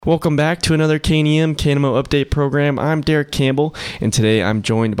Welcome back to another KNEM KNMO Update program. I'm Derek Campbell, and today I'm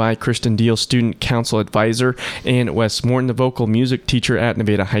joined by Kristen Deal, Student Council Advisor, and Wes Morton, the vocal music teacher at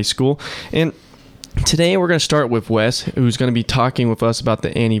Nevada High School. And today we're going to start with Wes, who's going to be talking with us about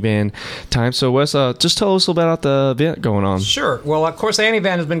the Annie Van time. So Wes, just tell us about the event going on. Sure. Well, of course, Annie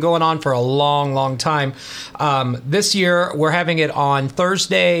Van has been going on for a long, long time. This year, we're having it on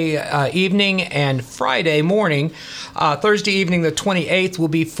Thursday evening and Friday morning. Thursday evening, the 28th, will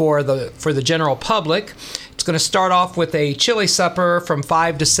be for the general public. It's going to start off with a chili supper from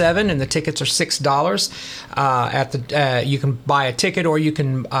 5 to 7, and the tickets are $6. You can buy a ticket, or you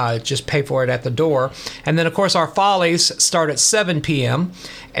can just pay for it at the door. And then, of course, our follies start at 7 p.m.,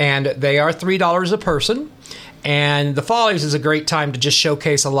 and they are $3 a person. And the Follies is a great time to just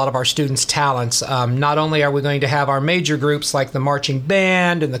showcase a lot of our students' talents. Not only are we going to have our major groups like the marching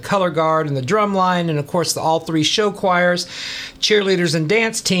band and the color guard and the drum line and, of course, all three show choirs, cheerleaders, and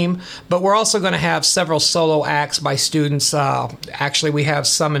dance team, but we're also going to have several solo acts by students. Actually, we have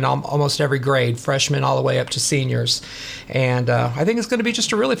some in almost every grade, freshmen all the way up to seniors. And I think it's going to be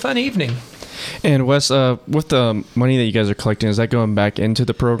just a really fun evening. And Wes, with the money that you guys are collecting, is that going back into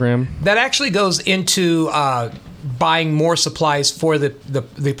the program? That actually goes into buying more supplies for the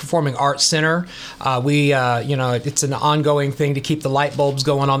Performing Arts Center. It's an ongoing thing to keep the light bulbs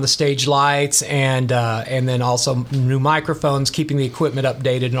going on the stage lights, and then also new microphones, keeping the equipment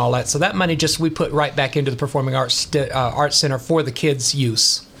updated and all that. So that money we put right back into the Performing Arts Center for the kids'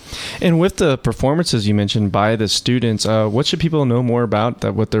 use. And with the performances you mentioned by the students, what should people know more about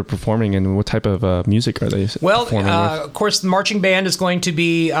what they're performing, and what type of music are they performing with? Of course, the marching band is going to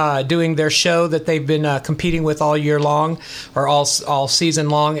be doing their show that they've been competing with all year long, or all season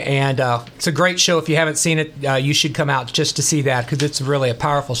long, and it's a great show. If you haven't seen it, you should come out just to see that, because it's really a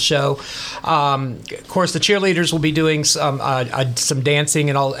powerful show. Of course, the cheerleaders will be doing some dancing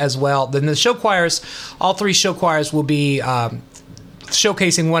and all as well. Then the show choirs, all three show choirs will be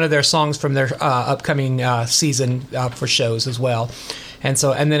showcasing one of their songs from their upcoming season for shows as well. And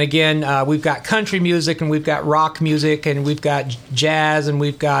then again, we've got country music, and we've got rock music, and we've got jazz, and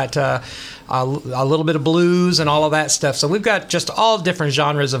we've got a little bit of blues and all of that stuff. So we've got just all different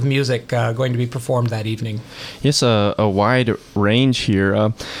genres of music going to be performed that evening. Yes, a wide range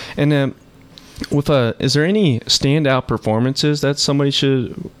here. Is there any standout performances that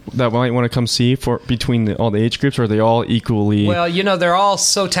that might want to come see between all the age groups, or are they all equally? Well, they're all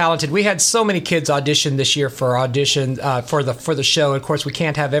so talented. We had so many kids audition this year for the show. Of course, we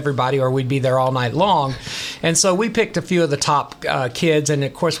can't have everybody, or we'd be there all night long. And so we picked a few of the top kids, and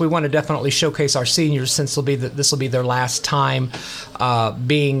of course, we want to definitely showcase our seniors, since this will be their last time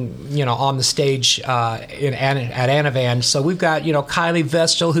being on the stage at Annie Van. So we've got Kylie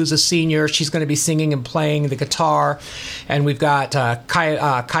Vestal, who's a senior. She's going to be singing and playing the guitar, and we've got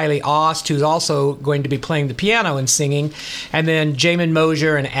Kylie Ost, who's also going to be playing the piano and singing, and then Jamin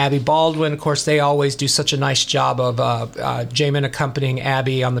Mosier and Abby Baldwin. Of course, they always do such a nice job of Jamin accompanying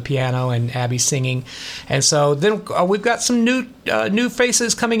Abby on the piano and Abby singing. And so then we've got some new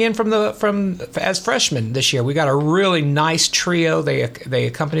faces coming in as freshmen this year. We got a really nice trio. They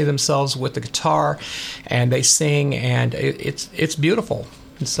accompany themselves with the guitar, and they sing, and it's beautiful.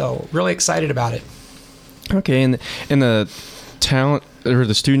 And so really excited about it. Okay, and the talent, or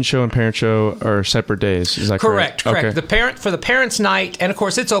the student show and parent show, are separate days. Is that correct? Correct. Okay. For the parents' night, and of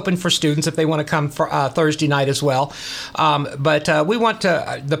course it's open for students if they want to come for Thursday night as well. But we want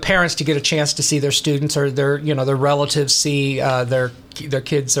the parents to get a chance to see their students, or their relatives see their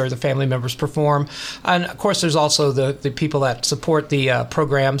kids or the family members perform. And of course, there's also the people that support the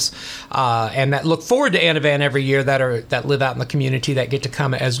programs and that look forward to Annie Van every year, that live out in the community, that get to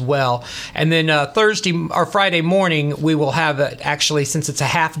come as well. And then Thursday or Friday morning, we will have actually, since it's a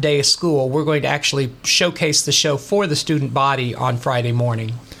half day of school, we're going to actually showcase the show for the student body on Friday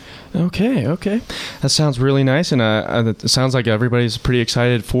morning. Okay. That sounds really nice, and it sounds like everybody's pretty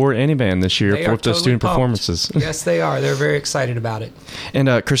excited for Annie Van this year for the student performances. Yes, they are. They're very excited about it.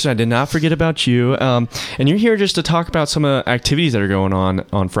 And Kristen, I did not forget about you, and you're here just to talk about some activities that are going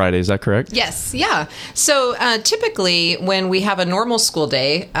on Friday. Is that correct? Yes, yeah. So typically when we have a normal school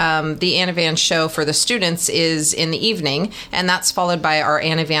day, the Annie Van show for the students is in the evening, and that's followed by our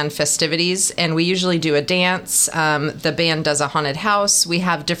Annie Van festivities, and we usually do a dance. The band does a haunted house. We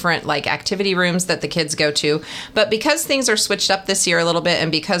have different different like activity rooms that the kids go to. But because things are switched up this year a little bit,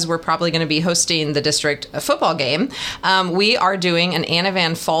 and because we're probably going to be hosting the district football game, we are doing an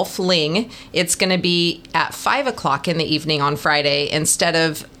Anavan Fall Fling. It's going to be at 5 o'clock in the evening on Friday instead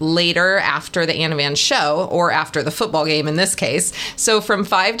of later after the Anavan show or after the football game in this case. So from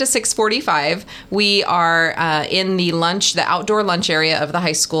 5 to 6:45, we are in the outdoor lunch area of the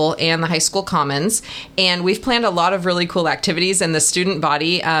high school and the high school commons. And we've planned a lot of really cool activities, and the student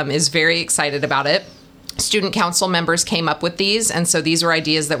body is very excited about it. Student council members came up with these, and so these were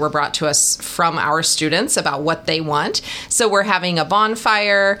ideas that were brought to us from our students about what they want. So we're having a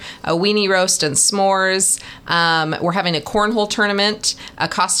bonfire, a weenie roast and s'mores. We're having a cornhole tournament, a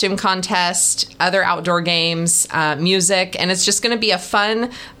costume contest, other outdoor games, music, and it's just going to be a fun,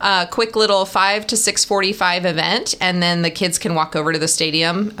 quick little 5 to 6:45 event, and then the kids can walk over to the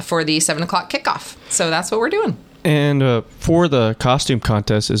stadium for the 7 o'clock kickoff. So that's what we're doing. And for the costume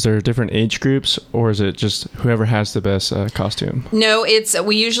contest, is there different age groups, or is it just whoever has the best costume? No,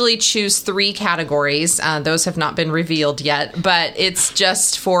 we usually choose 3 categories. Those have not been revealed yet, but it's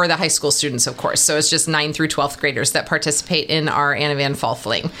just for the high school students, of course. So it's just 9th through 12th graders that participate in our Anavan Fall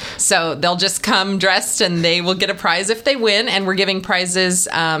Fling. So they'll just come dressed, and they will get a prize if they win. And we're giving prizes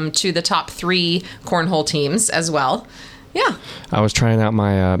to the top 3 cornhole teams as well. Yeah. I was trying out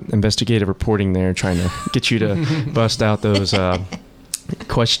my investigative reporting there, trying to get you to bust out those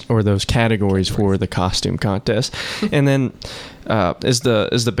those categories for the costume contest. And then is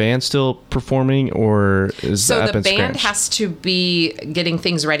the band still performing, or is so that the band has to be getting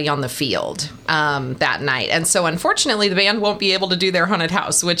things ready on the field that night, and so unfortunately the band won't be able to do their haunted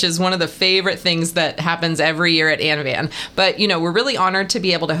house, which is one of the favorite things that happens every year at Anavan. But we're really honored to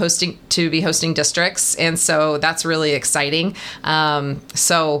be able to be hosting districts, and so that's really exciting. Even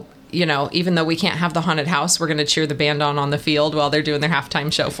though we can't have the haunted house, we're going to cheer the band on the field while they're doing their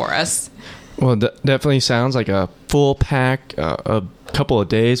halftime show for us. Well, definitely sounds like a full pack, a couple of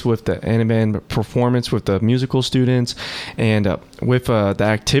days with the Anavan performance with the musical students, and with the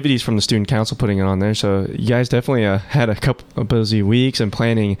activities from the student council putting it on there. So you guys definitely had a couple of busy weeks in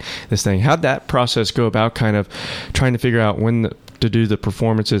planning this thing. How'd that process go about, kind of trying to figure out when to do the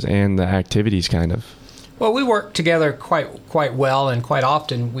performances and the activities, kind of? Well, we work together quite well, and quite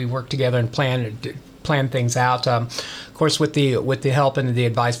often we work together and plan things out. Of course, with the help and the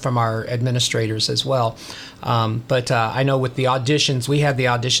advice from our administrators as well. But I know with the auditions, we had the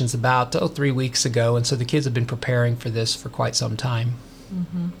auditions about 3 weeks ago, and so the kids have been preparing for this for quite some time.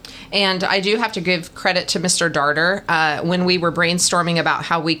 Mm-hmm. And I do have to give credit to Mr. Darter. When we were brainstorming about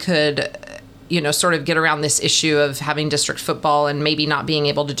how we could sort of get around this issue of having district football and maybe not being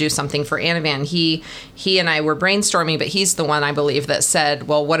able to do something for Anavan, he and I were brainstorming, but he's the one, I believe, that said,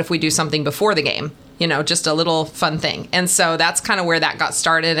 well, what if we do something before the game? Just a little fun thing. And so that's kind of where that got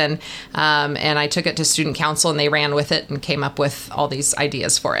started. And I took it to student council, and they ran with it and came up with all these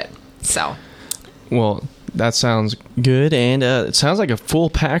ideas for it. So. Well, that sounds good, and it sounds like a full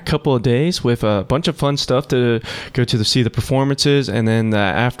pack couple of days with a bunch of fun stuff to go to see the performances, and then the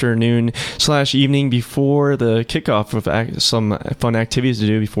afternoon/evening before the kickoff with some fun activities to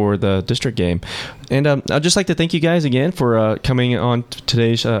do before the district game. And I'd just like to thank you guys again for coming on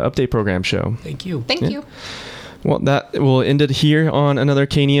today's update program show. Thank you. Thank you. Well, that will end it here on another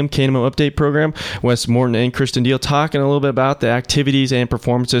KNEM Update program. Wes Morton and Kristen Deal talking a little bit about the activities and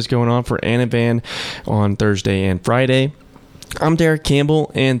performances going on for Anavan on Thursday and Friday. I'm Derek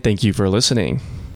Campbell, and thank you for listening.